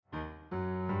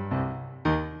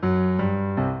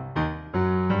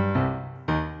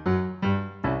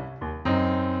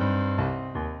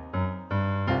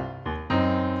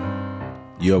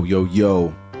Yo, yo,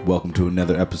 yo. Welcome to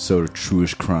another episode of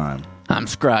Truish Crime. I'm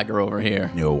Scragger over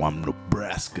here. Yo, I'm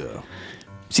Nebraska.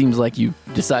 Seems like you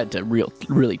decided to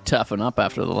really toughen up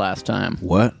after the last time.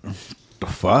 What? The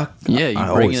fuck? Yeah, you I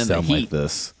bring always in the sound heat. like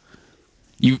this.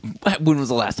 When was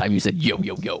the last time you said yo,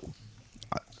 yo, yo?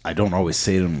 I don't always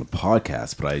say it on the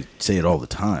podcast, but I say it all the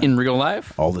time. In real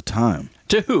life? All the time.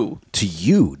 To who? To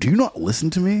you. Do you not listen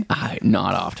to me?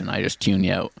 Not often. I just tune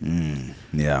you out.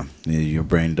 Yeah. Your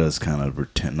brain does kind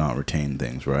of not retain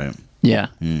things, right? Yeah.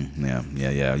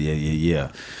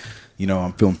 Yeah. You know,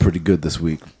 I'm feeling pretty good this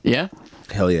week. Yeah?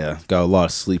 Hell yeah. Got a lot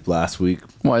of sleep last week.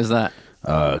 Why is that?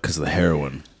 Because of the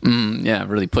heroin. Yeah, it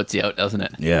really puts you out, doesn't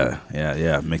it?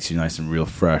 Yeah. Makes you nice and real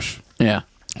fresh. Yeah.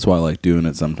 That's why I like doing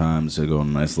it sometimes. To go on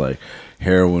a nice, like,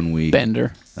 heroin week.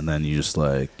 Bender. And then you just,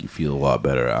 like, you feel a lot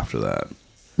better after that.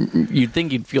 You'd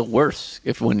think you'd feel worse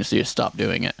when you stop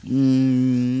doing it.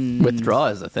 Withdrawal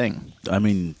is a thing. I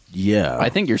mean, yeah. I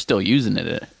think you're still using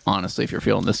it, honestly, if you're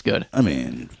feeling this good. I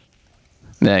mean...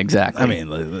 Yeah, exactly. I mean,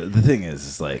 the thing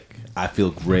is like, I feel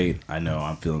great. I know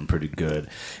I'm feeling pretty good.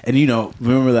 And, you know,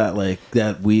 remember that, like,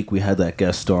 that week we had that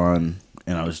guest on,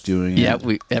 and I was doing it? Yeah,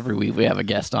 every week we have a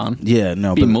guest on. Yeah,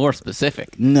 no, Be more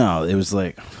specific. No, it was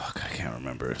like, fuck, I can't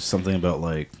remember. Something about,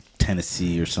 like,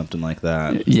 Tennessee or something like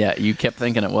that. Yeah, you kept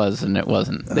thinking it was, and it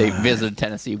wasn't. They visited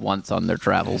Tennessee once on their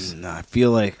travels. No, I feel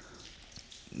like,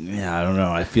 yeah, I don't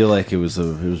know. I feel like it was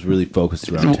really focused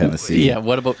around Tennessee. Yeah,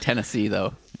 what about Tennessee,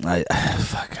 though? I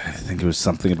think it was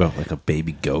something about, like, a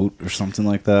baby goat or something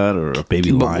like that, or a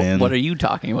baby lion. What are you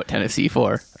talking about Tennessee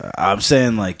for? I'm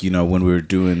saying, like, you know, when we were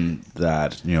doing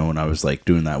that, you know, when I was, like,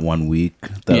 doing that 1 week,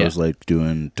 that was, like,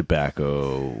 doing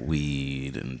tobacco,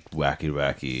 weed, and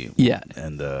wacky, yeah,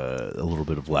 and a little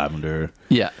bit of lavender,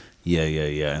 yeah,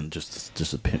 and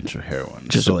just a pinch of heroin,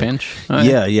 just so, a like, pinch,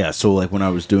 yeah. So, like, when I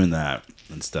was doing that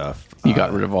and stuff, you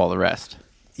got rid of all the rest.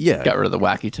 Yeah, got rid of the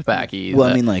wacky tobacco. Well,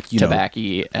 I mean, like, you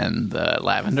tobacco and the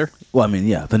lavender. Well, I mean,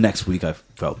 yeah. The next week I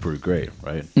felt pretty great,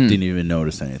 right? Didn't even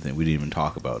notice anything. We didn't even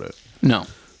talk about it. No,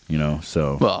 you know.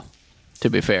 So, well, to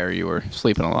be fair, you were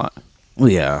sleeping a lot. Well,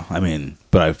 yeah. I mean,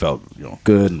 but I felt, you know,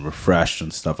 good and refreshed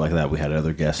and stuff like that. We had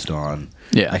other guests on.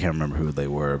 Yeah, I can't remember who they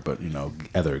were, but, you know,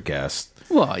 other guests.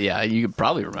 Well, yeah, you could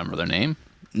probably remember their name.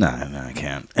 No, I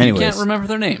can't. Anyways, you can't remember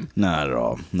their name? Not at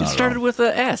all. It started with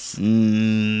a S. No,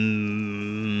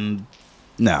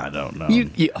 I don't know.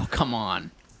 Oh, come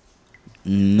on.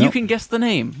 Nope. You can guess the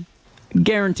name.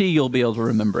 Guarantee you'll be able to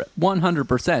remember it.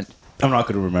 100%. I'm not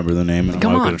going to remember the name, and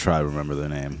Come I'm not on. going to try to remember the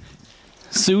name.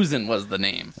 Susan was the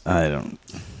name. I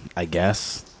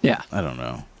guess. Yeah. I don't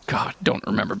know. God, don't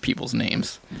remember people's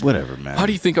names. Whatever, man. How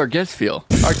do you think our guests feel?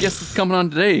 Our guest is coming on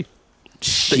today.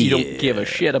 That you don't give a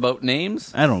shit about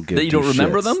names? I don't give That you don't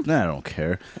remember shits. them? No, I don't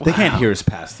care. Wow. They can't hear us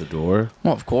past the door.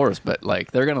 Well, of course, but,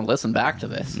 like, they're going to listen back to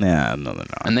this. Nah, no, they're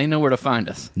not. And they know where to find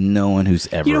us. No one who's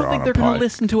ever You don't on think a they're going to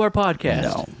listen to our podcast?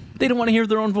 No. They don't want to hear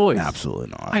their own voice. Absolutely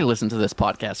not. I listen to this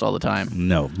podcast all the time.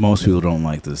 No, most people don't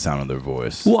like the sound of their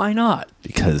voice. Why not?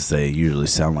 Because they usually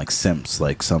sound like simps,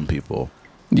 like some people.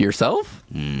 Yourself?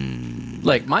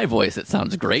 Like, my voice, it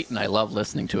sounds great, and I love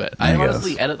listening to it. I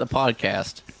honestly edit the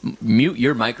podcast, mute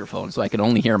your microphone so I can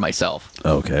only hear myself.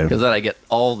 Okay. Because then I get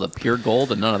all the pure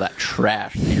gold and none of that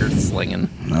trash that you're slinging.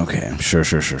 Okay, sure.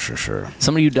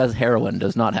 Somebody who does heroin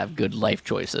does not have good life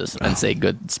choices and say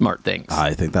good, smart things.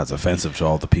 I think that's offensive to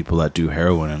all the people that do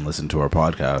heroin and listen to our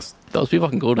podcast. Those people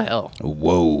can go to hell.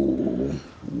 Whoa.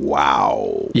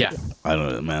 Wow. Yeah. I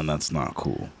don't know, man, that's not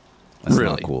cool. That's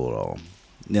Really? not cool at all.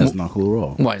 Yeah, it's not cool at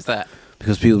all. Why is that?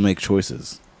 Because people make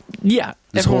choices. Yeah,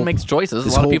 everyone makes choices. A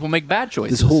lot of people make bad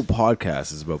choices. This whole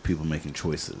podcast is about people making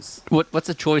choices. What's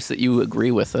a choice that you agree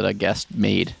with that a guest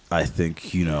made? I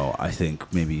think,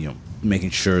 maybe,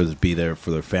 making sure to be there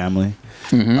for their family.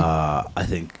 Mm-hmm. I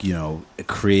think,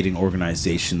 creating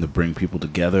organization to bring people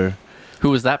together. Who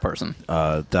was that person?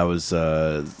 That was,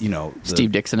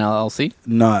 Steve Dixon LLC?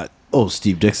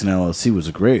 Steve Dixon LLC was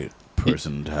a great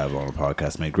person to have on a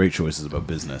podcast. Made great choices about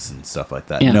business and stuff like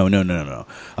that. Yeah. No.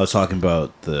 I was talking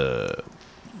about the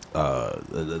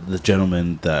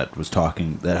gentleman that was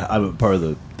talking, that I'm a part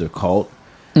of the cult,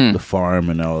 the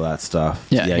farm and all that stuff.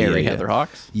 Harry Heather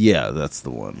Hawks. Yeah, that's the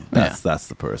one. That's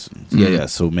the person. Mm-hmm. Yeah.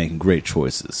 So making great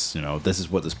choices. This is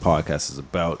what this podcast is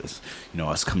about. Is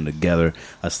us coming together,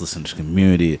 us listening to the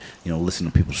community.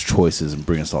 Listening to people's choices and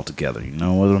bring us all together. You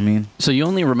know what I mean? So you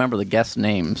only remember the guest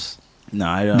names. No,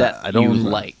 I don't. That I don't. you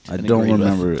liked. I and don't agreed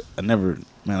remember. with. I never.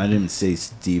 Man, I didn't even say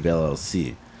Steve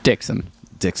LLC. Dixon.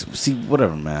 See,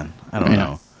 whatever, man. I don't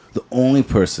know. The only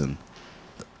person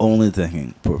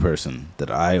that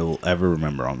I will ever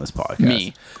remember on this podcast.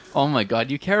 Me. Oh my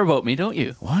God, you care about me, don't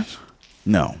you? What?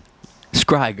 No.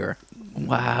 Scriger.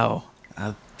 Wow.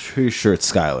 I'm pretty sure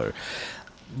it's Skylar.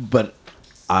 But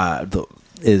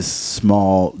is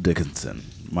Small Dickinson.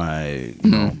 My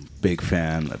big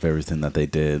fan of everything that they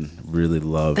did. Really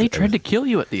loved. They tried to kill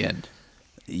you at the end.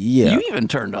 Yeah. You even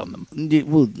turned on them. Yeah,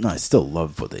 well, no, I still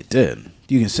love what they did.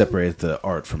 You can separate the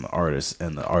art from the artist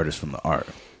and the artist from the art.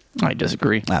 I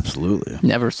disagree. Absolutely.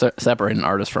 Never separate an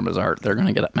artist from his art. They're going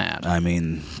to get mad. I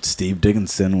mean, Steve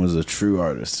Dickinson was a true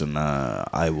artist, and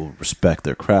I will respect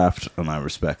their craft, and I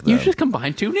respect them. You just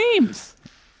combined two names.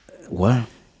 What?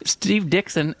 Steve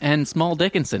Dixon and Small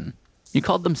Dickinson. You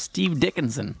called them Steve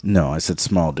Dickinson. No, I said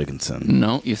Small Dickinson.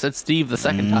 No, you said Steve the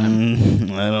second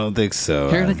time. I don't think so.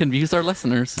 You're going to confuse our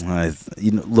listeners.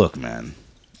 Look, man,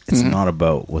 it's not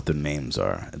about what their names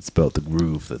are. It's about the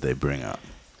groove that they bring up.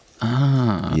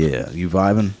 Ah. Yeah, you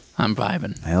vibing? I'm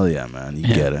vibing. Hell yeah, man. You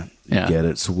get it. You get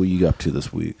it. So what you up to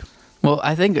this week? Well,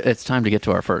 I think it's time to get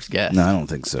to our first guest. No, I don't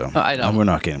think so. I don't. We're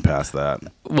not getting past that.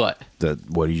 What?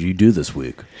 What did you do this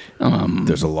week?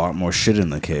 There's a lot more shit in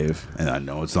the cave, and I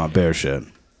know it's not bear shit.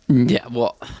 Yeah,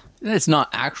 well, it's not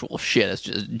actual shit. It's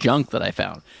just junk that I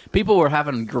found. People were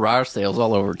having garage sales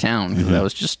all over town because that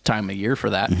was just time of year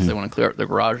for that because they want to clear up their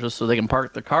garages so they can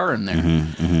park their car in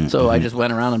there. So I just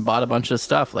went around and bought a bunch of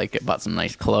stuff. Like, bought some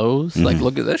nice clothes. Like,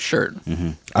 look at this shirt.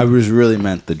 I was really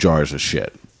meant the jars of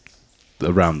shit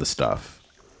around the stuff.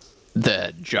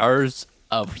 The jars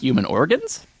of human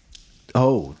organs?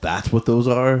 Oh, that's what those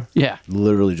are? Yeah.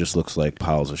 Literally just looks like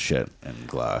piles of shit in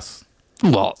glass.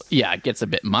 Well, yeah, it gets a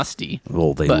bit musty.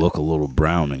 Well, they look a little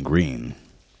brown and green.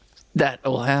 That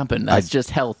will happen. That's just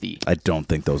healthy. I don't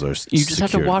think those are You just have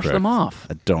to wash them off.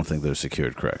 I don't think they're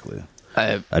secured correctly.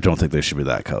 I don't think they should be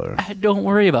that color. Don't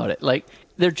worry about it. Like,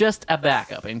 they're just a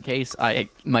backup in case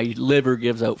my liver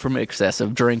gives out from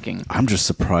excessive drinking. I'm just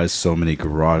surprised so many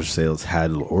garage sales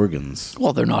had organs.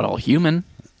 Well, they're not all human.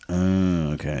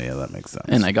 Okay, yeah, that makes sense.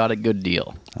 And I got a good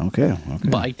deal. Okay.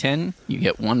 Buy 10, you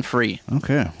get 1 free.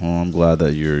 Okay, well, I'm glad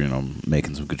that you're,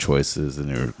 making some good choices and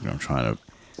you're trying to,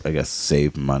 I guess,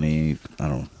 save money. I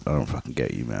don't fucking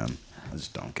get you, man. I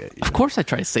just don't get you. Of course I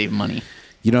try to save money.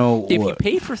 You know, if you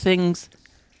pay for things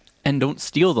and don't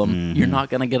steal them, you're not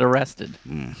going to get arrested.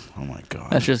 Oh my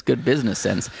God. That's just good business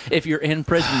sense. If you're in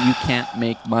prison, you can't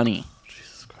make money.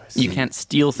 Jesus Christ. You can't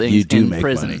steal things in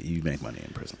prison. Money. You make money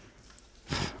in prison.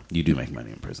 You do make money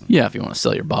in prison. Yeah, if you want to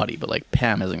sell your body, but like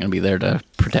Pam isn't going to be there to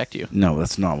protect you. No,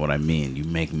 that's not what I mean. You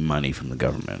make money from the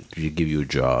government. You give you a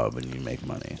job and you make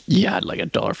money. Yeah, like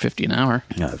 $1.50 an hour.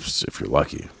 Yeah, if you're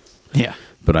lucky. Yeah.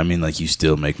 But I mean, like, you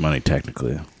still make money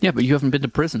technically. Yeah, but you haven't been to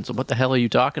prison, so what the hell are you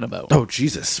talking about? Oh,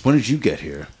 Jesus. When did you get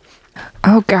here?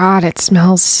 Oh, God, it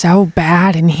smells so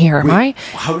bad in here. Wait,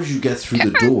 how did you get through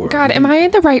the door? God, am I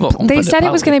in the right... They said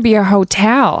it was going to be a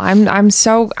hotel. I'm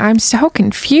so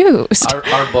confused.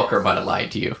 Our booker might have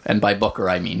lied to you. And by booker,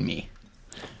 I mean me.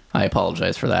 I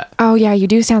apologize for that. Oh, yeah, you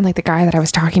do sound like the guy that I was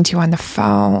talking to on the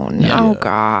phone. Yeah. Oh,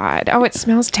 God. Oh, it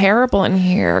smells terrible in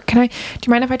here. Do you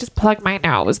mind if I just plug my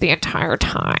nose the entire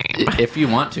time? If you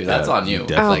want to, that's on you.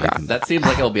 Oh, God. That seems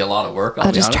like it'll be a lot of work.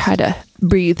 I'll just try to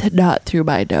breathe not through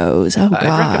my nose. Oh, God.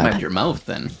 I think it might be your mouth,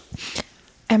 then.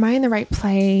 Am I in the right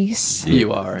place?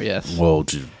 You are, yes. Well,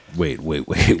 just wait.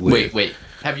 Wait.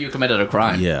 Have you committed a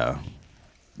crime? Yeah.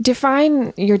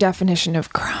 Define your definition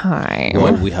of crime.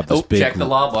 Well, we have this check the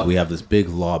law book. We have this big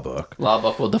law book. Law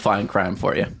book will define crime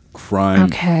for you. Crime.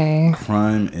 Okay.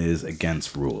 Crime is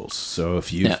against rules. So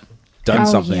if you've Yeah. done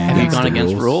something yeah. Have you against gone the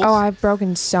against rules? Oh, I've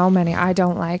broken so many. I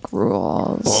don't like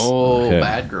rules. Oh, Okay.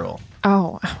 bad girl.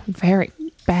 Oh, very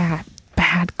bad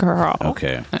girl.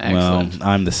 Okay. Excellent. Well,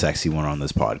 I'm the sexy one on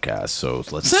this podcast, so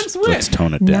Since when? let's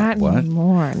tone it down. Not What?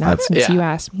 anymore. Not I've- since Yeah. you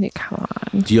asked me to come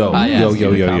on.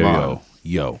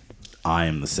 Yo. I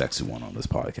am the sexy one on this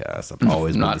podcast. I've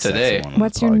always been Not the today. sexy one on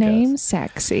What's this your podcast. name?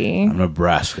 Sexy. I'm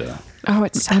Nebraska. Oh,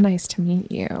 it's so nice to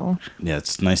meet you. Yeah,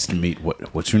 it's nice to meet.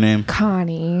 What's your name?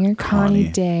 Connie Dale.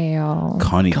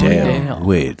 Connie Connie Dale. Dale.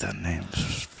 Wait, that name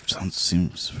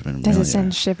seems familiar. Does it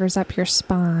send shivers up your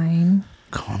spine?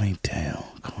 Connie Dale.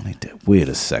 Wait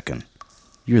a second.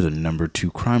 You're the number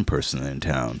 2 crime person in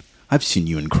town. I've seen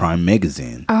you in Crime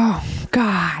Magazine. Oh,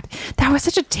 God. That was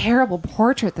such a terrible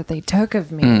portrait that they took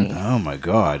of me. Oh my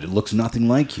God, it looks nothing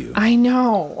like you. I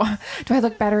know. Do I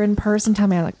look better in person? Tell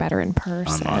me I look better in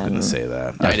person. I'm not going to say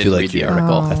that. I didn't read the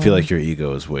article. I feel like your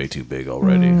ego is way too big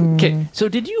already. Okay, so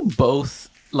did you both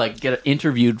get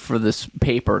interviewed for this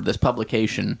paper, this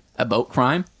publication about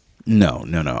crime? No.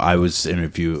 I was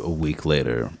interviewed a week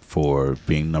later for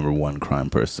being number 1 crime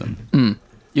person.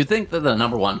 You'd think that the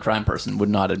number 1 crime person would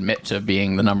not admit to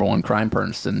being the number 1 crime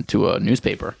person to a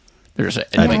newspaper. They're just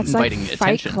Yeah, it's inviting like attention.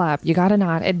 Fight Club. You got to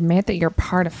not admit that you're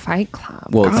part of Fight Club.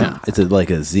 Well, God. it's like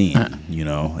a zine, you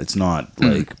know. It's not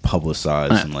like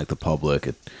publicized and like the public.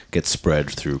 It gets spread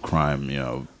through crime,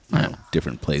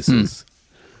 different places.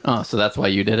 Oh, so that's why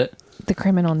you did it? The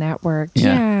criminal network.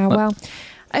 Yeah. Yeah, well,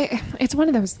 it's one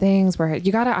of those things where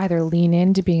you got to either lean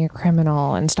into being a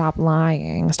criminal and stop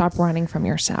lying, stop running from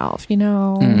yourself,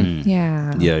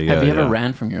 Yeah. Yeah. Have you ever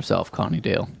ran from yourself, Connie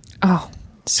Dale? Oh,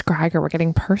 Scriger, we're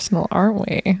getting personal, aren't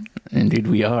we? Indeed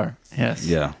we are. Yes.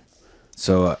 Yeah.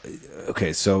 So,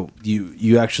 okay, so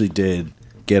you actually did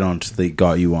get they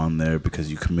got you on there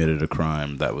because you committed a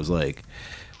crime that was like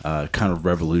kind of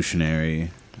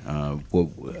revolutionary.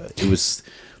 It was,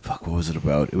 what was it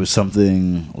about? It was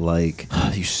something like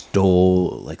you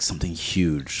stole like something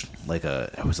huge,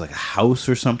 it was like a house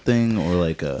or something, or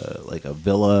like a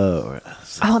villa, or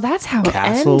Oh, that's how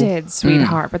castle? it ended,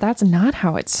 sweetheart. But that's not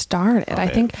how it started. I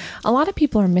Okay. think a lot of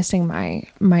people are missing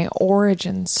my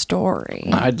origin story.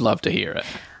 I'd love to hear it.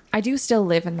 I do still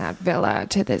live in that villa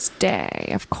to this day,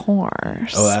 of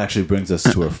course. Oh, that actually brings us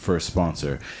to our first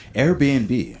sponsor,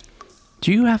 Airbnb,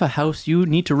 Do you have a house you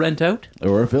need to rent out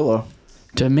or a villa.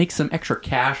 to make some extra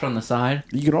cash on the side?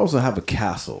 You could also have a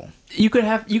castle. You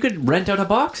could rent out a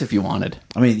box if you wanted.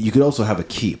 I mean, you could also have a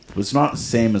keep. It's not the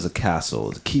same as a castle.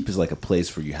 A keep is like a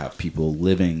place where you have people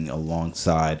living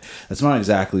alongside. That's not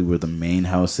exactly where the main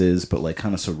house is, but like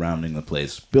kind of surrounding the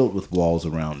place, built with walls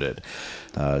around it.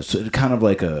 So it's kind of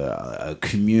like a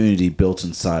community built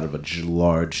inside of a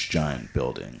large, giant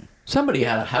building. Somebody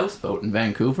had a houseboat in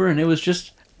Vancouver, and it was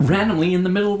just randomly in the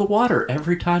middle of the water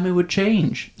every time it would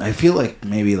change. I feel like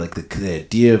maybe like the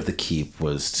idea of the keep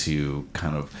was to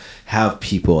kind of have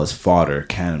people as fodder,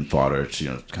 cannon fodder,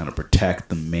 to kind of protect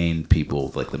the main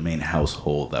people, like the main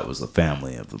household that was the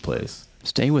family of the place.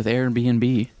 Stay with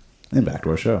Airbnb. And back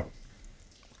to our show.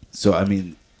 So I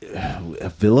mean, a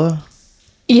villa.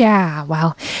 Yeah,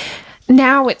 well,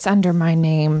 now it's under my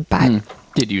name, but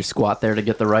Did you squat there to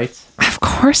get the rights? of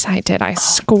course I did. I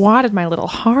squatted my little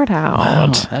heart out. Wow,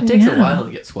 that takes a Yeah. while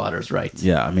to get squatters' rights.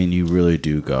 Yeah, I mean, you really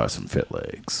do got some fit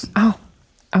legs. Oh,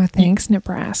 thanks,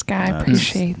 Nebraska. I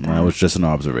appreciate That that. was just an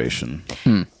observation.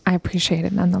 I appreciate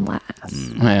it nonetheless.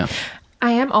 Yeah.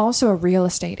 I am also a real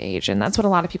estate agent. That's what a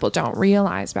lot of people don't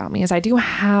realize about me is I do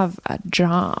have a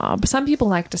job. Some people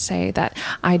like to say that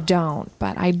I don't,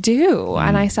 but I do.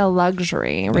 And I sell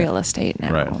luxury real estate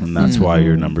now. Right, and that's why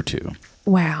you're number 2.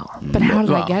 Wow. But how did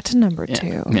I Well, get to number Yeah.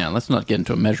 2? Yeah, let's not get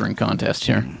into a measuring contest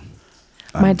here.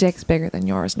 My dick's bigger than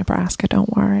yours, Nebraska.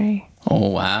 Don't worry. Oh,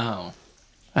 wow.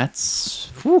 That's...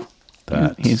 Whew.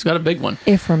 He's got a big one.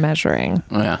 If we're measuring.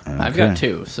 Oh, yeah. I've Okay. got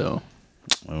 2, so...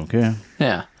 Okay.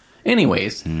 Yeah.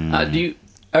 Anyways,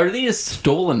 are these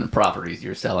stolen properties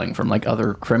you're selling from like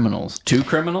other criminals to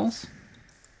criminals?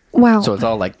 Well, So it's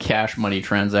all like cash money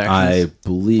transactions. I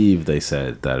believe they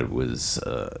said that it was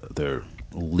their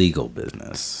legal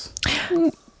business.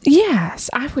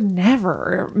 yes, I would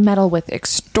never meddle with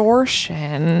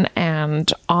extortion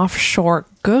and offshore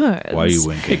goods. Why are you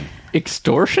winking?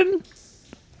 Extortion?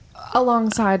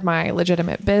 alongside my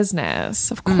legitimate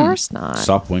business. Of course not.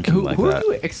 Stop winking Who, like who are that.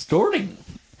 you extorting?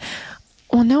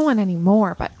 Well, no one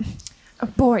anymore, but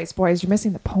boys, you're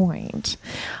missing the point.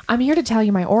 I'm here to tell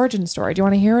you my origin story. Do you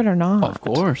want to hear it or not? Of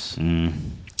course.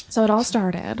 So it all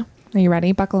started. Are you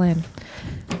ready? Buckle in.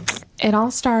 It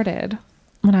all started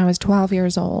when I was 12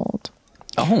 years old.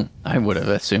 Oh, I would have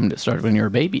assumed it started when you were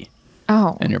a baby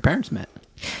Oh, and your parents met.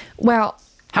 well.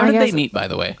 How I did they guess meet, by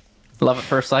the way? Love at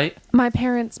first sight? My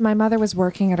mother was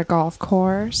working at a golf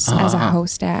course as a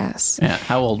hostess. Yeah.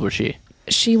 How old was she?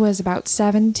 She was about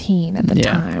 17 at the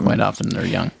time. Quite often they're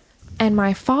young. And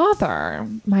my father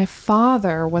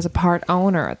was a part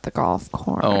owner at the golf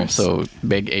course. Oh, so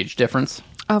big age difference?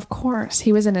 Of course.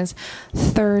 He was in his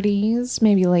 30s,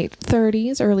 maybe late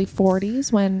 30s, early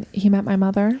 40s when he met my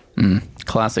mother.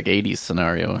 Classic 80s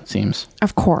scenario, it seems.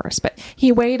 Of course. But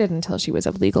he waited until she was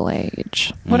of legal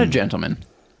age. What a gentleman.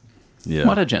 Yeah.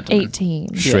 What a gentleman.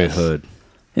 18. Straight Yes. hood.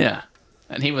 Yeah.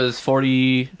 And he was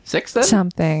 46 then?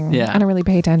 Something. Yeah. I don't really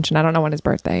pay attention. I don't know when his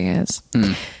birthday is.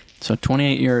 So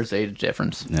 28 years age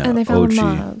difference. Yeah, And they fell OG. in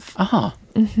love. Oh.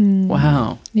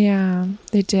 Wow. Yeah,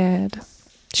 they did.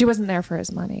 She wasn't there for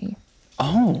his money.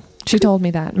 Oh. She told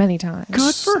me that many times.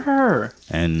 Good for her.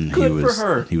 And Good he for was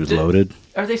her. he was Did- loaded.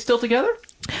 Are they still together?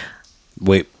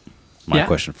 Wait, my Yeah?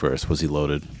 question first. Was he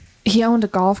loaded? He owned a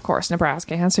golf course,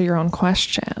 Nebraska. Answer your own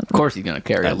question. Of course he's going to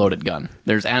carry a loaded gun.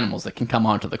 There's animals that can come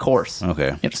onto the course. Okay.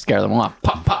 You have to scare them off.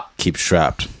 Pop, pop. Keep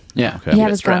strapped. Yeah. Okay. He Get had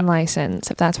his strapped. gun license,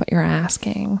 if that's what you're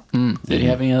asking. Did he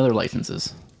have any other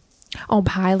licenses? Oh,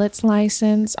 pilot's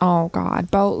license. Oh, God.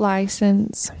 Boat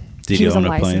license. Did He you was a own a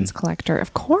plane? license collector,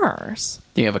 of course.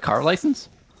 Do you have a car license?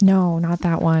 No, not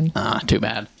that one. Too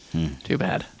bad. Too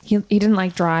bad. He didn't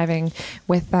like driving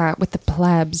with the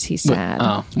plebs. He said.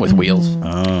 With wheels.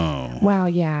 Oh. Well,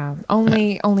 yeah,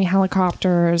 only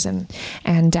helicopters and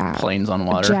Planes on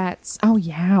water. jets. Oh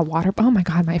yeah, water. Oh my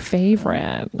god, my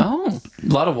favorite. Oh, a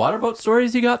lot of waterboat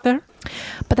stories you got there?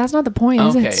 But that's not the point,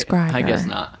 is it, Scriber? I guess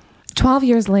not. 12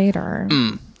 years later,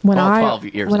 when Well, I 12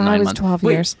 years when and I 9 was months. 12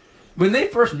 Wait, years, when they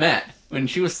first met, when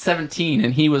she was 17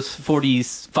 and he was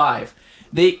 45,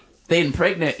 he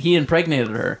impregnated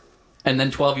her, and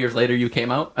then 12 years later you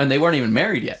came out, and they weren't even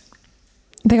married yet.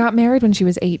 they got married when she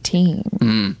was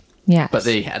 18. Yes, But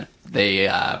they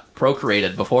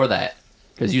procreated before that,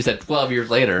 because you said 12 years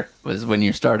later was when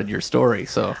you started your story.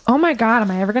 So Oh my god,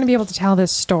 am I ever going to be able to tell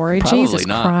this story? Probably Jesus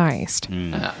not. Christ.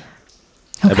 I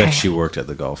Okay. bet she worked at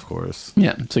the golf course.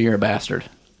 yeah, so you're a bastard.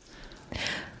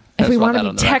 If we Just want that to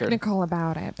on be the record. technical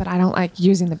about it, but I don't like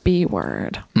using the B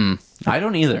word. I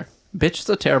don't either. Bitch is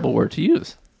a terrible word to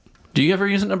use. Do you ever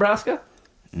use it in Nebraska?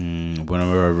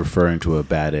 Whenever I'm referring to a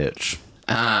bad itch,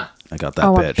 I got that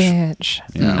Oh, bitch. a bitch.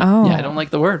 Yeah. Oh. Yeah, I don't like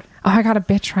the word. Oh, I got a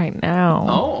bitch right now.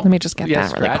 Oh, Let me just get yeah,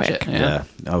 that really scratch quick. it. Yeah.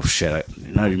 Oh shit!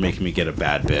 Now you're making me get a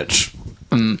bad bitch.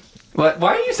 What?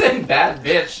 Why are you saying bad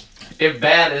bitch if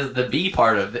bad is the B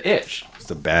part of the itch? It's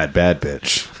a bad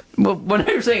bitch. Well, when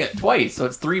you're saying it twice, so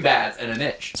it's 3 bads and an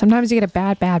itch. Sometimes you get a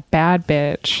bad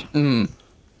bitch.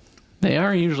 They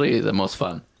are usually the most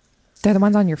fun. They're the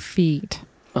ones on your feet.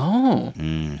 Oh.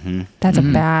 That's a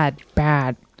bad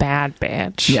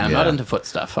bitch. Yeah, I'm not Yeah. into foot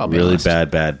stuff, I'll be Really honest.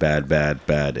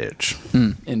 bad itch.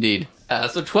 Indeed.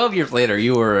 So 12 years later,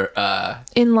 you were...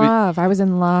 In love. I was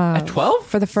in love. At 12?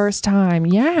 For the first time.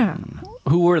 Yeah.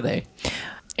 who were they?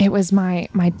 It was my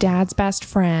dad's best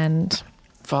friend.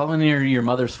 Following your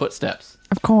mother's footsteps.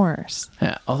 Of course.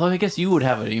 Yeah. Although I guess you would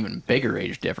have an even bigger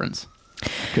age difference.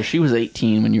 Because she was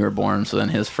 18 when you were born, so then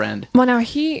his friend... Well, now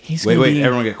he's Wait, gonna be-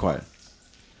 everyone get quiet.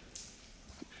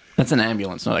 That's an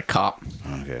ambulance, not a cop.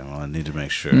 Okay, well, I need to make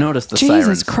sure. Notice the Jesus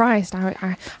sirens. Christ.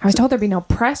 I was told there'd be no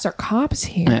press or cops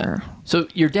here. Yeah. So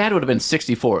your dad would have been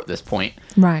 64 at this point.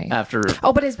 Right. After...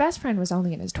 Oh, but his best friend was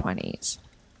only in his 20s.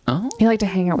 Oh. He liked to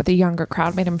hang out with the younger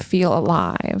crowd, made him feel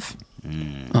alive.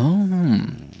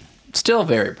 Still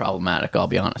very problematic, I'll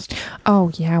be honest.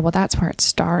 Oh, yeah. Well, that's where it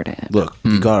started. Look,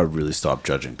 you gotta really stop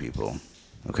judging people.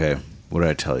 Okay? What did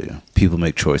I tell you? People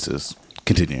make choices.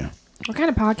 Continue. What kind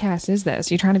of podcast is this?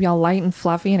 You trying to be all light and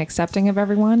fluffy and accepting of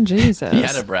everyone? Jesus.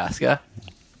 Yeah, Nebraska.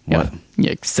 What?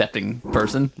 Yeah, accepting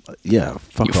person. Yeah,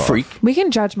 fuck You off. freak. We can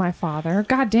judge my father.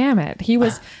 God damn it. He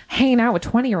was hanging out with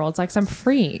 20-year-olds like some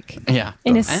freak. Yeah.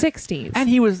 In his And- 60s. And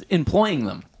he was employing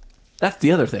them. That's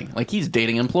the other thing. Like, he's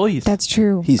dating employees. That's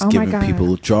true. He's oh my giving God.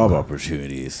 people job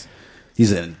opportunities.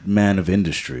 He's a man of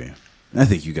industry. I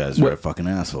think you guys are What- fucking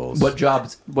assholes. What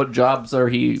jobs are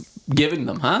he giving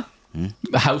them, huh?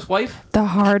 A housewife? The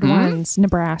hard ones.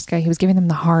 Nebraska. He was giving them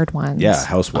the hard ones. Yeah,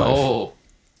 housewife. Oh.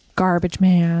 Garbage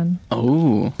man.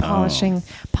 Oh.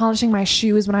 Polishing my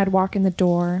shoes when I'd walk in the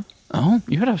door. Oh,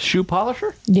 you had a shoe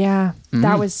polisher? Yeah.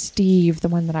 That was Steve, the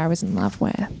one that I was in love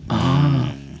with.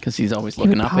 Because he's always He would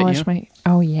looking up at polish you. my...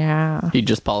 Oh, yeah. He'd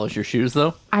just polish your shoes,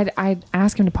 though? I'd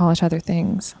ask him to polish other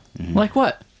things. Like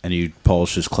what? And you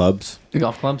polish his clubs? The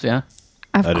golf clubs, yeah.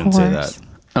 Of I course. didn't say that.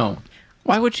 Oh.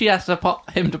 Why would she ask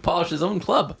him to polish his own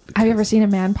club? Have you ever seen a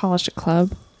man polish a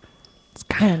club? It's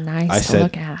kind of nice I to said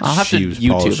look at. I'll have to she was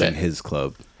YouTube polishing it. his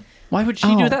club. Why would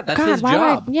she do that? That's his why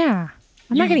would job. yeah.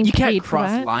 I'm not getting you paid can't for cross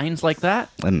that. lines like that.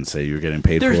 I didn't say you were getting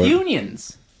paid There's for it.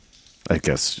 unions. I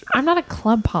guess. I'm not a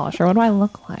club polisher. What do I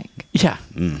look like? Yeah.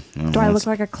 Do I look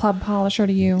like a club polisher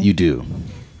to you? You do.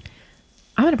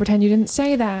 I'm going to pretend you didn't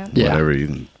say that. Yeah. Whatever you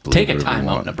can believe Take a whatever you time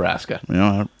out, want. Nebraska. You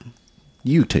know,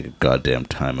 you take a goddamn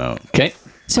time out. Okay.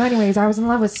 So anyways, I was in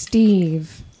love with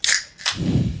Steve.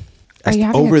 Are you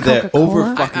having Over a there, Coca-Cola?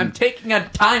 over fucking, I'm taking a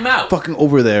time out. fucking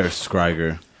over there,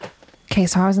 Scriger. Okay,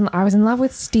 so I was in love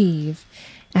with Steve,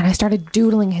 and I started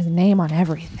doodling his name on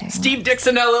everything. Steve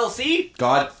Dixon LLC?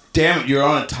 God damn it, you're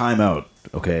on a timeout.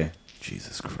 Okay,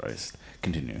 Jesus Christ.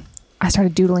 Continue. I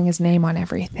started doodling his name on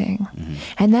everything.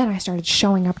 And then I started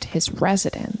showing up to his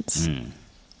residence.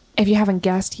 If you haven't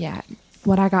guessed yet,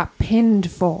 what I got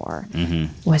pinned for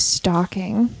was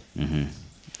stalking.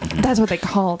 That's what they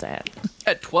called it.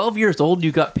 At 12 years old,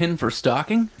 you got pinned for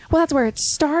stalking? Well, that's where it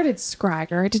started,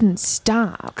 Scriger. It didn't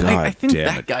stop. God I think damn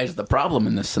that it. guy's the problem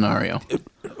in this scenario.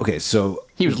 Okay, so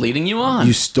He was leading you on.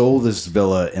 you stole this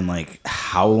villa in like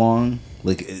how long?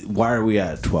 Like, why are we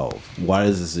at 12? Why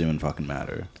does this even fucking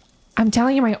matter? I'm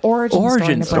telling you my origin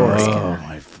Origin story, story. Nebraska. Oh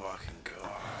my fucking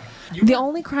god. The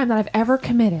only crime that I've ever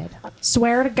committed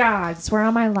swear to God, swear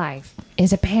on my life,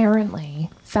 is apparently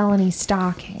felony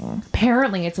stalking.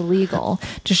 Apparently it's illegal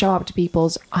to show up to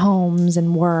people's homes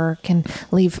and work and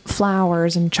leave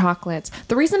flowers and chocolates.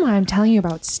 The reason why I'm telling you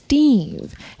about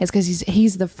Steve is because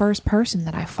he's the first person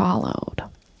that I followed.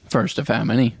 First of how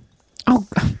many? Oh,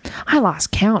 I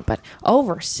lost count, but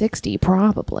over 60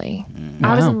 probably.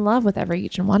 I was Wow. in love with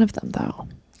each and one of them, though.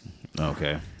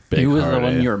 Okay. Who was the Big-hearted.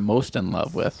 one you were most in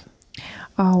love with?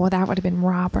 Oh, well, that would have been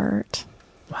Robert.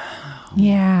 Wow.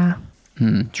 Yeah.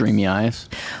 Dreamy eyes.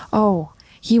 Oh,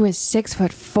 he was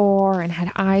 6'4" and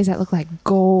had eyes that looked like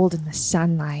gold in the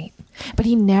sunlight. But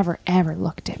he never, ever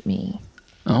looked at me.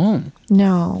 Oh.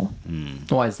 No.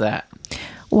 Why is that?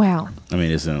 Well, I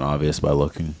mean, isn't it obvious by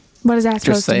looking? what is that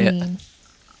supposed say to it. mean?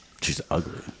 She's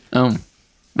ugly. Oh. Oh,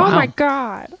 Wow. my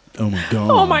God. Oh my god.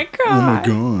 Oh, my God. Oh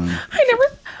my god. I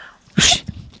never...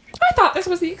 I thought this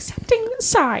was the accepting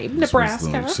side, This was the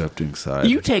Nebraska. accepting side.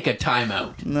 You take a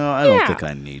timeout. No, I don't Yeah. think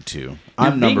I need to. You're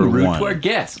I'm number being rude one. to our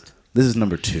guest. This is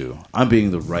number 2. I'm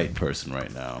being the right person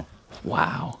right now.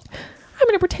 Wow. I'm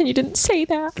going to pretend you didn't say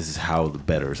that. This is how the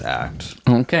betters act.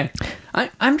 Okay.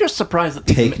 I'm just surprised that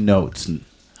these Take notes.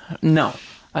 No,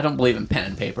 I don't believe in pen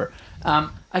and paper.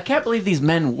 I can't believe these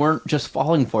men weren't just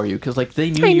falling for you because, like, they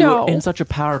knew I you know. were in such a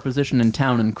power position in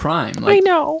town and crime. Like, I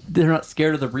know. They're not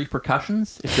scared of the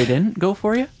repercussions if they didn't go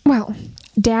for you? Well,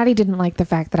 Daddy didn't like the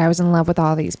fact that I was in love with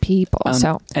all these people,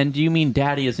 so... And do you mean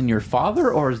daddy is in your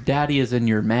father or is daddy is in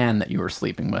your man that you were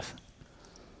sleeping with?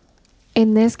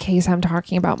 In this case, I'm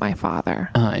talking about my father.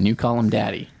 And you call him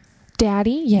daddy.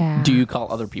 Daddy? Yeah. Do you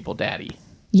call other people daddy?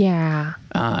 Yeah.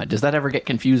 Does that ever get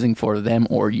confusing for them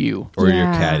or you? Or your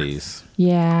Yeah. caddies.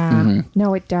 Yeah. Mm-hmm.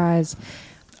 No, it does.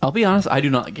 I'll be honest, I do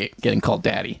not get getting called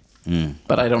daddy.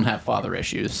 But I don't have father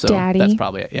issues, so Daddy? that's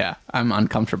probably it. Yeah, I'm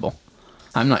uncomfortable.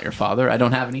 I'm not your father. I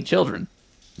don't have any children.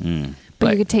 But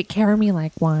Like- you could take care of me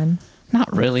like one.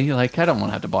 Not really. Like, I don't want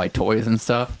to have to buy toys and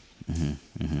stuff. I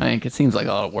think it seems like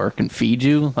a lot of work and feed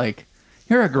you. Like,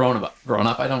 you're a grown up.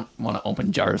 I don't want to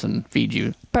open jars and feed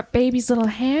you. But baby's little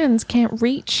hands can't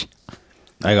reach.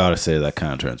 I gotta say, that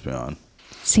kind of turns me on.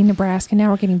 See, Nebraska, now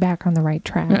we're getting back on the right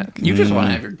track. Yeah, you just want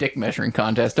to have your dick measuring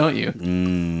contest, don't you?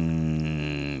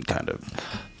 Kind of.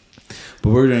 But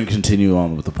we're going to continue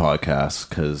on with the podcast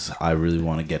because I really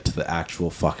want to get to the actual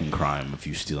fucking crime of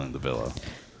you stealing the villa.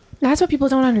 That's what people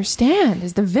don't understand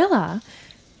is the villa.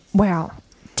 Well,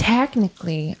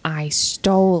 technically, I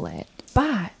stole it,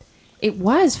 but it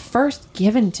was first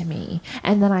given to me,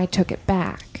 and then I took it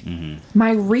back.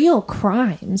 My real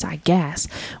crimes, I guess,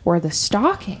 were the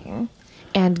stalking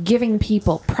and giving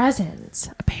people presents,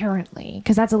 apparently,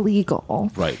 because that's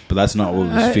illegal. Right, but that's not what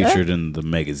was featured in the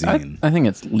magazine. I think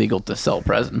it's legal to sell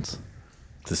presents.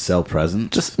 To sell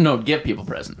presents? Just, no, give people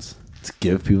presents. To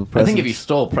give people I presents? think if you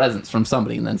stole presents from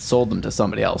somebody and then sold them to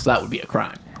somebody else, that would be a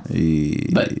crime.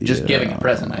 But just giving a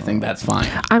present, I think that's fine.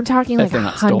 I'm talking If like they're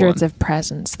not hundreds stolen. of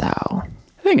presents, though.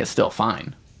 I think it's still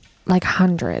fine. Like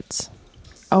hundreds.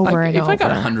 Over and If over. I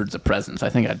got hundreds of presents, I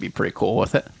think I'd be pretty cool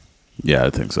with it. Yeah, I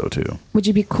think so too. Would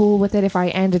you be cool with it if I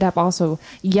ended up also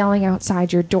yelling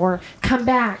outside your door, come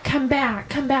back, come back,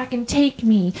 come back and take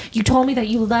me. You told me that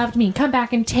you loved me. Come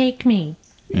back and take me.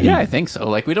 Yeah, I think so.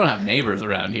 Like, we don't have neighbors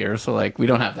around here, so, like, we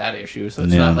don't have that issue. So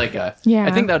it's Yeah. not like a... Yeah.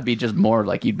 I think that would be just more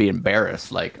like you'd be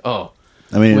embarrassed. Like, oh,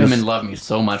 I mean, women love me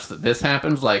so much that this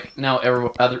happens. Like, now every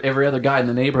other guy in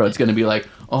the neighborhood's going to be like,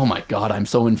 oh, my God, I'm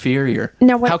so inferior.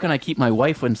 Now what- How can I keep my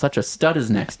wife when such a stud is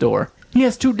next door? He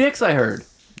has 2 dicks, I heard.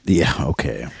 yeah,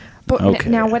 okay. But Okay.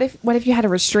 now what if you had a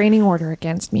restraining order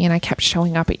against me and I kept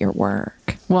showing up at your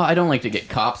work? Well, I don't like to get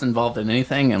cops involved in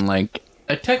anything, and, like,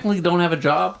 I technically don't have a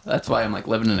job. That's why I'm, like,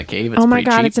 living in a cave. It's Oh my pretty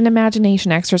God, cheap. it's an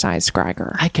imagination exercise,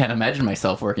 Scriger. I can't imagine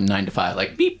myself working 9 to 5,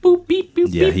 like beep boop beep boop.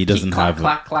 Yeah, beep, he doesn't beep, clack, have a-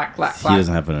 clack clack clack He clack.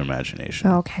 doesn't have an imagination.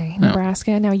 Okay,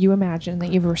 Nebraska, now you imagine that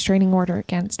you have a restraining order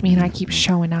against me and I keep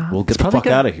showing up. Well, get the probably fuck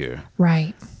good. out of here.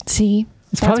 Right. See?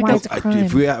 That's probably why good. it's a crime.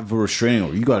 If we have a restraining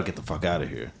order, you got to get the fuck out of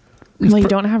here. Well, you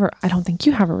don't have I don't think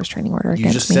you have a restraining order You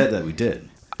against just me. said that we did.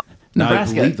 Now I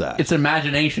Nebraska, believe that. it's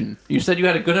imagination. You said you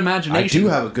had a good I imagination. do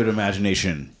have a good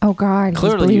imagination. Oh God,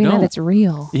 Clearly he's believing you that don't. it's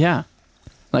real. Yeah.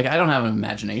 Like, I don't have an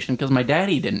imagination because my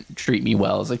daddy didn't treat me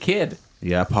well as a kid.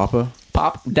 Yeah, Papa?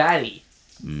 Pop, daddy.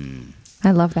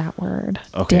 I love that word.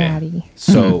 Okay. Daddy.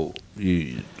 So,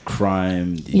 you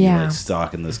crime, you Yeah. like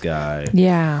stalking this guy.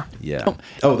 Yeah. Yeah.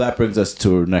 Oh, that brings us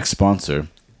to our next sponsor,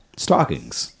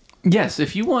 stockings. Yes,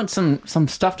 if you want some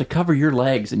stuff to cover your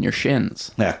legs and your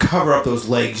shins, Yeah, cover up those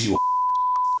legs, you.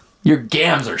 your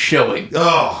gams are showing.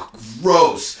 Oh,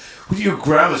 gross. Your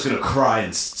grandma's gonna cry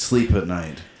and sleep at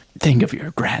night. Think of your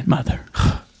grandmother.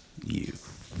 You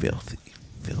filthy,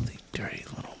 filthy, dirty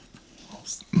little.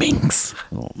 Minx.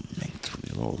 Little minx,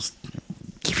 little.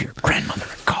 Give your grandmother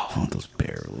a call. Oh, those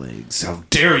bare legs. How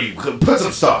dare you? Put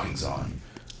some stockings on.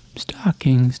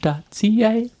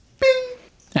 Stockings.ca.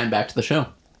 And back to the show.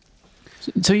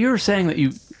 So you were saying that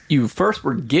you first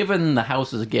were given the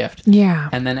house as a gift. Yeah.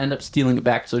 And then end up stealing it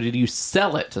back. So did you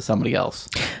sell it to somebody else?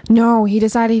 No, he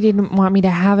decided he didn't want me to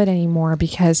have it anymore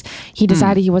because he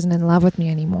decided he wasn't in love with me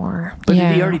anymore. But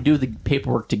did he already do the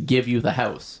paperwork to give you the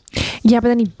house? Yeah, but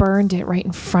then he burned it right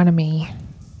in front of me.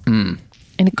 In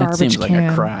a That garbage seems like can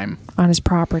a crime. on his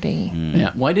property.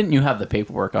 Yeah. Why didn't you have the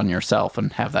paperwork on yourself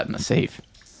and have that in a safe?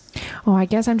 Oh, I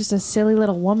guess I'm just a silly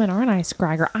little woman, aren't I,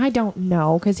 Scragger? I don't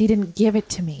know because he didn't give it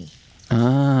to me.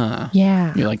 Ah.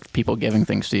 Yeah. You like people giving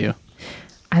things to you.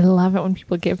 I love it when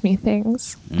people give me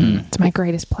things. It's my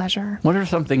greatest pleasure. What are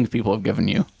some things people have given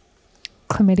you?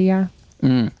 Chlamydia.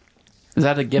 Is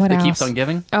that a gift What that keeps else? on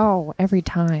giving? Oh, every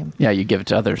time. Yeah, you give it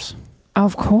to others.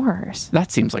 Of course.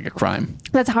 That seems like a crime.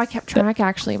 That's how I kept track,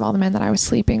 actually, of all the men that I was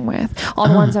sleeping with. All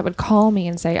the ones that would call me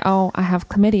and say, oh, I have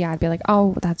chlamydia. I'd be like,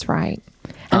 oh, that's right.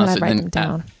 And then I'd write them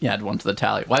down. Add one to the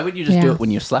tally. Why would you just do Yeah. it when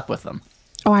you slept with them?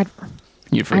 Oh, I'd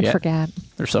You'd forget. forget.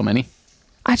 There's so many.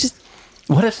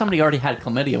 What if somebody already had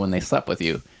chlamydia when they slept with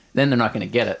you? Then they're not going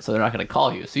to get it, so they're not going to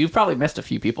call you. So you've probably missed a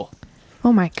few people.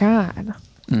 Oh, my God.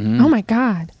 Oh, my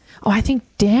God. Oh, I think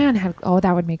Dan had, oh,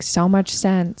 that would make so much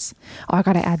sense. Oh, I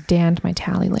got to add Dan to my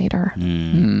tally later.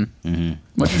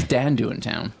 What does Dan do in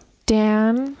town?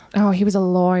 Dan, oh, he was a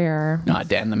lawyer.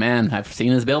 Dan the man. I've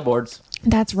seen his billboards.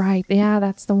 That's right. Yeah,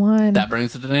 that's the one. That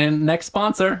brings us to the next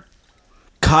sponsor.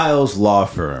 Kyle's Law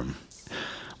Firm.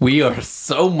 We are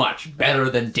so much better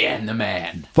than Dan the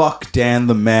man. Fuck Dan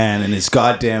the man and his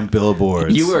goddamn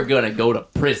billboards. You are going to go to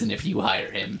prison if you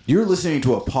hire him. You're listening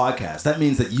to a podcast. That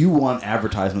means that you want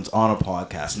advertisements on a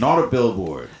podcast, not a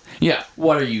billboard. Yeah,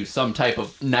 what are you, some type of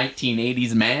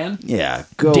 1980s man? Yeah,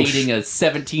 go. Dating a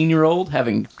 17-year-old,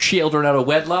 having children out of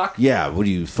wedlock? Yeah, what are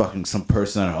you, fucking some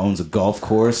person that owns a golf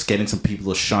course, getting some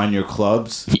people to shine your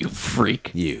clubs? You freak.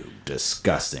 You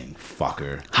disgusting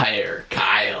fucker. Hire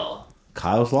Kyle.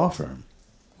 Kyle's Law Firm.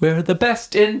 We're the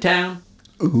best in town.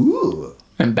 Ooh.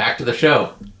 And back to the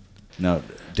show. No,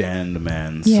 Dan the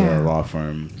man's Yeah. law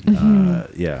firm.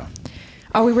 Yeah.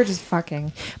 Oh, we were just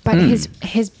fucking. But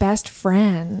his best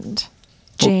friend,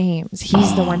 James,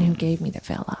 he's the one who gave me the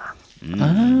villa.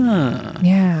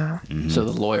 Yeah. So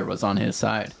the lawyer was on his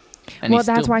side. And Well, he's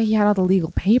that's still- why he had all the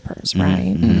legal papers,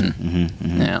 right?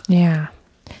 Yeah. Yeah.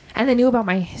 And they knew about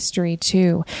my history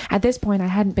too. At this point, I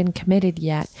hadn't been committed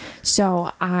yet,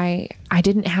 so I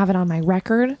didn't have it on my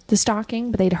record, the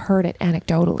stalking, but they'd heard it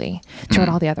anecdotally throughout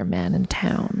all the other men in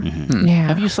town. Yeah,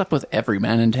 Have you slept with every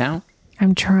man in town?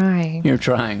 I'm trying. You're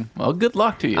trying. Well, good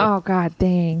luck to you. Oh God,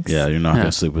 thanks. Yeah, you're not Yeah.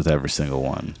 going to sleep with every single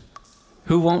one.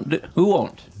 Who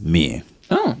won't? Me.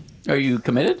 Oh, are you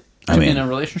committed? I mean- in a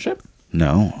relationship?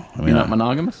 No. I mean, You're not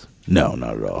monogamous? no,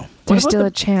 not at all. There's What still about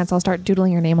a chance I'll start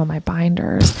doodling your name on my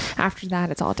binders. After that,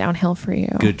 it's all downhill for you.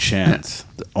 Good chance.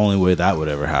 The only way that would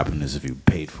ever happen is if you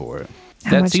paid for it.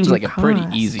 How That much seems do like you a pretty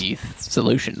cost? easy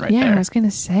solution right Yeah, I there. was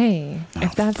gonna say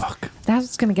if that's fuck. that's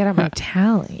what's gonna get up my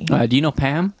tally. Do you know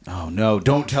Pam? Oh, no.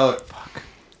 Don't tell it. Fuck.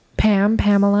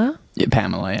 Pamela, Yeah,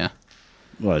 Pamela, yeah.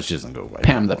 Well, she doesn't go by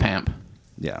Pam the Pamela. Pamp.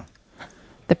 Yeah.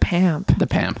 the Pamp. The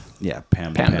Pamp. Yeah,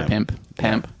 Pam Pam the Pimp.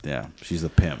 Pamp. Yeah, she's the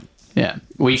pimp. Yeah.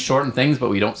 We shorten things, but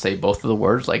we don't say both of the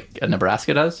words like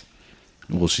Nebraska does.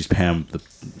 Well, she's Pam the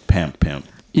pimp.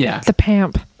 Yeah. The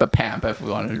Pamp. But Pamp, if we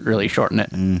want to really shorten it.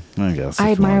 I guess. I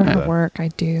if you admire want her that. work. I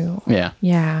do. Yeah.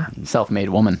 Yeah. Self-made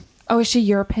woman. Oh, is she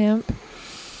your pimp?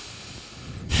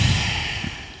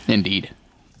 Indeed.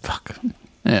 Fuck.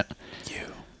 Yeah.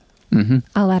 You.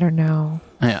 I'll let her know.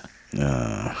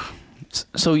 Yeah.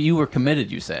 So you were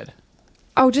committed, you said.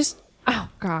 Oh, just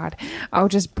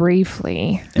just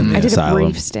briefly. In the I did asylum. a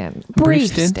brief stint. Brief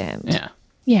stint. Yeah.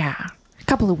 Yeah. A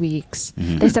couple of weeks.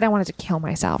 They said I wanted to kill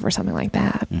myself or something like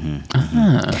that.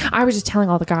 I was just telling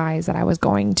all the guys that I was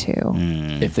going to.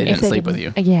 If they didn't sleep with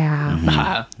you. Yeah.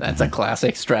 Ah, that's a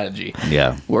classic strategy.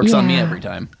 Yeah. Works on me Yeah. every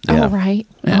time. Yeah. Oh, right.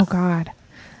 Yeah. Oh, God.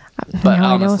 But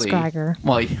now honestly, I know Scragger.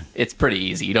 well, it's pretty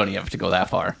easy. You don't even have to go that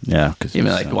far. Yeah. Because You'd be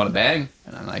like, want to bang?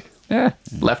 And I'm like,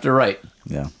 left or right?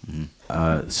 Yeah.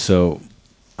 So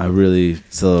I really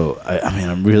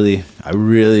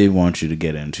want you to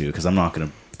get into, because I'm not going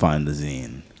to find the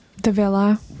zine. The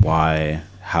villa. Why?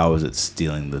 How is it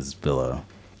stealing this villa?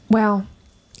 Well,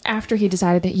 after he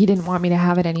decided that he didn't want me to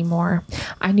have it anymore,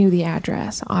 I knew the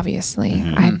address, obviously.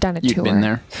 I had done a You'd tour. been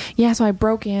there? Yeah, so I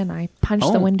broke in. I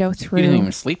punched the window through. You didn't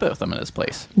even sleep with him at his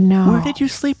place. No. Where did you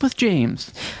sleep with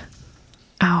James?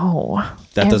 Oh.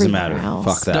 That doesn't everywhere matter. else.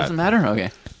 Fuck that. Doesn't matter? Okay.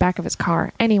 back of his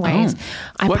car. Anyways,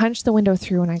 I What? punched the window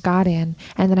through and I got in,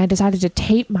 and then I decided to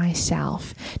tape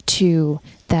myself to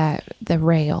the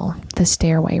rail, the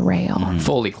stairway rail.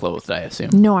 Fully clothed, I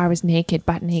assume. No, I was naked,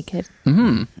 butt naked. I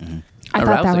thought that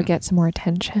Arousing. would get some more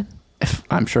attention.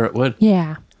 I'm sure it would.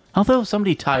 Yeah. Although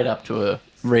somebody tied up to a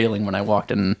railing when I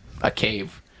walked in a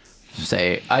cave,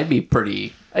 say, I'd be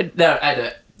pretty... I'd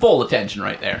have full attention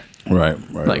right there. Right.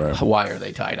 Like, why are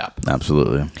they tied up?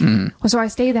 Absolutely. Well, so I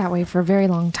stayed that way for a very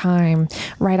long time,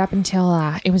 right up until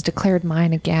it was declared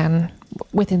mine again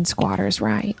within squatters'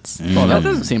 rights. Well, that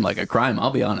doesn't seem like a crime,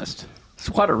 I'll be honest.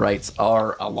 Squatter rights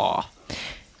are a law.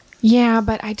 Yeah,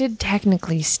 but I did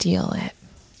technically steal it.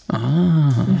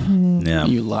 Yeah.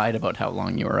 You lied about how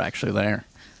long you were actually there.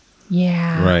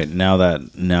 Yeah. Right. Now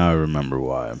I remember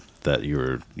why that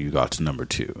you got to number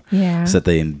 2. Yeah. Is that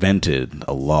they invented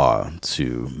a law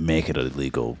to make it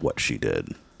illegal what she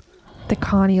did. The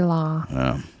Connie law.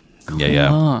 Yeah.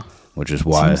 Ah. Which is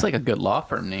why Seems like a good law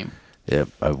firm name. yeah,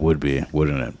 I would be,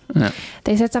 wouldn't it? Yeah.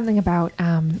 They said something about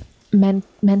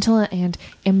mental and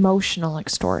emotional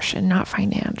extortion, not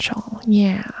financial.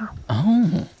 Yeah.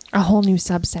 Oh, A whole new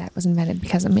subset was invented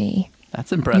because of me.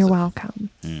 that's impressive. You're welcome.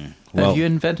 Well, Have you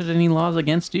invented any laws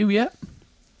against you yet?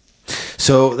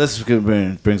 so this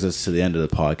brings us to the end of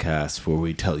the podcast where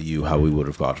we tell you how we would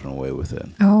have gotten away with it.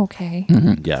 Oh, okay.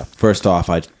 Yeah. First off,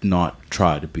 I'd not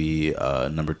try to be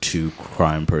number 2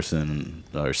 crime person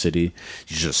in our city.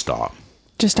 You just stop.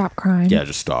 Just stop crime. Yeah,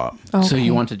 just stop. Okay. So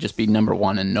you want to just be number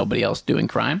 1 and nobody else doing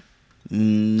crime?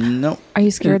 No. Are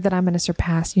you scared that I'm going to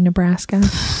surpass you, Nebraska?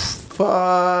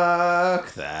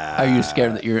 Fuck that. Are you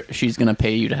scared that she's going to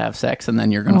pay you to have sex and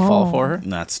then you're going to fall for her?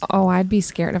 That's Oh, I'd be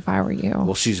scared if I were you.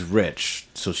 well, she's rich,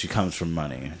 so she comes from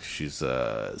money. She's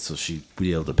so she'd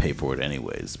be able to pay for it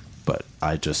anyways. But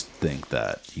I just think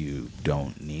that you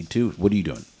don't need to. What are you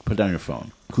doing? Put down your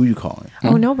phone. Who are you calling?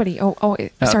 Oh, nobody.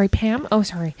 Sorry, Pam. Oh,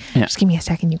 sorry. Yeah. Just give me a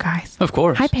second, you guys. Of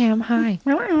course. Hi, Pam. Hi.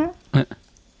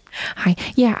 Hi.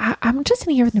 Yeah, I'm just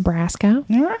in here with Nebraska.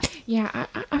 Yeah,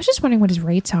 I was just wondering what his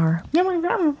rates are.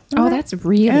 Oh, that's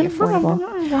really affordable.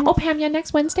 Oh, Pam, yeah,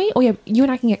 next Wednesday? Oh, yeah, you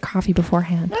and I can get coffee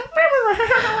beforehand.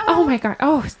 Oh, my God.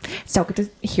 Oh, so good to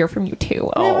hear from you, too.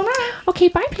 Oh, okay,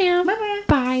 bye, Pam.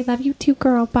 Bye. Love you, too,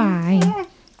 girl. Bye.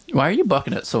 Why are you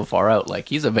bucking it so far out? Like,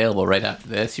 he's available right after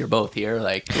this. You're both here.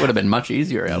 Like, it would have been much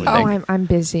easier, I would Oh, think. I'm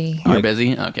busy. You're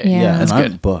busy? Okay. Yeah. That's I'm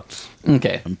good. booked.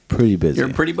 Okay. I'm pretty busy.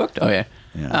 You're pretty booked? Oh, yeah.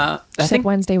 Yeah. I Said think...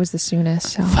 Wednesday was the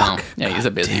soonest, so. Oh, yeah, he's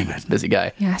a busy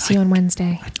guy. Yeah, see you on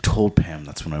Wednesday. I told Pam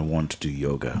that's when I wanted to do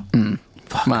yoga.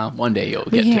 Well, one day you'll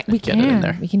We get it in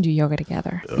there. We can do yoga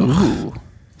together. Ooh,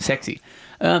 sexy.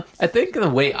 I think the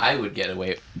way I would get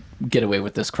away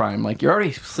with this crime, like you're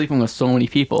already sleeping with so many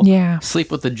people. Yeah.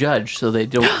 Sleep with the judge so they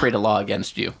don't create a law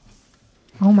against you.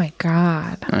 Oh my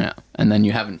God. Yeah. And then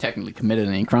you haven't technically committed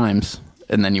any crimes,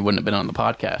 and then you wouldn't have been on the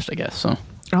podcast, I guess. So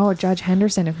Oh, Judge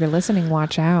Henderson, if you're listening,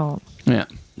 watch out. yeah.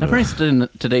 That brings us to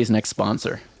today's next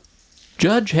sponsor,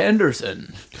 Judge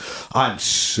Henderson. I'm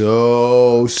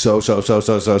so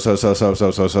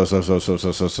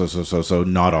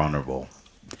not honorable.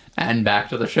 And back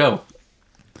to the show.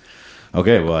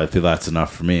 Okay, well, I feel that's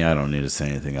enough for me. I don't need to say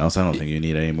anything else. I don't think you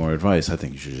need any more advice. I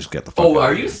think you should just get the fuck out.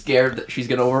 Are you scared that she's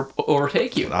going to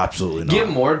overtake you? Absolutely not. Give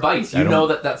more advice. You know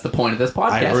that's the point of this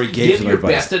podcast. I already gave Give your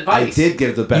advice. best advice. I did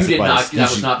give the best You did advice. not. That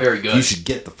was not very good. You should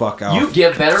get the fuck out. You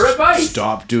give better advice.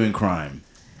 Stop doing crime.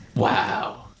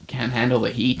 Wow. Can't handle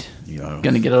the heat. You know.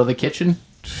 Gonna get out of the kitchen?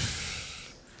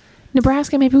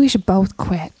 Nebraska, maybe we should both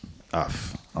quit. I'll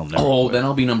never quit. Then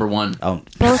I'll be number 1. Both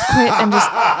quit and just.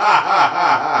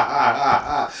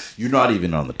 You're not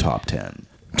even on the top 10.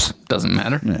 Doesn't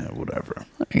matter. Yeah, whatever.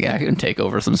 Yeah, I can take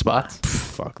over some spots.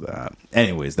 Fuck that.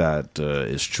 Anyways, that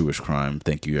is Truish Crime.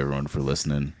 Thank you, everyone, for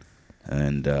listening.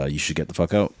 And you should get the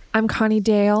fuck out. I'm Connie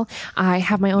Dale. I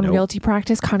have my own Nope. realty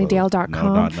practice,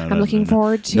 ConnieDale.com. No, I'm looking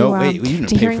forward to wait, you didn't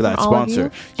to pay hearing for that from all sponsor.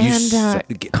 of you. You And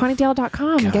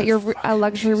ConnieDale.com. Get your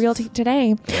luxury realty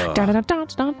today. What are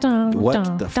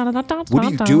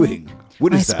you doing?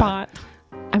 What My is that? spot.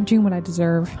 I'm doing what I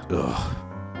deserve. Ugh.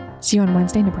 See you on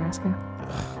Wednesday, Nebraska.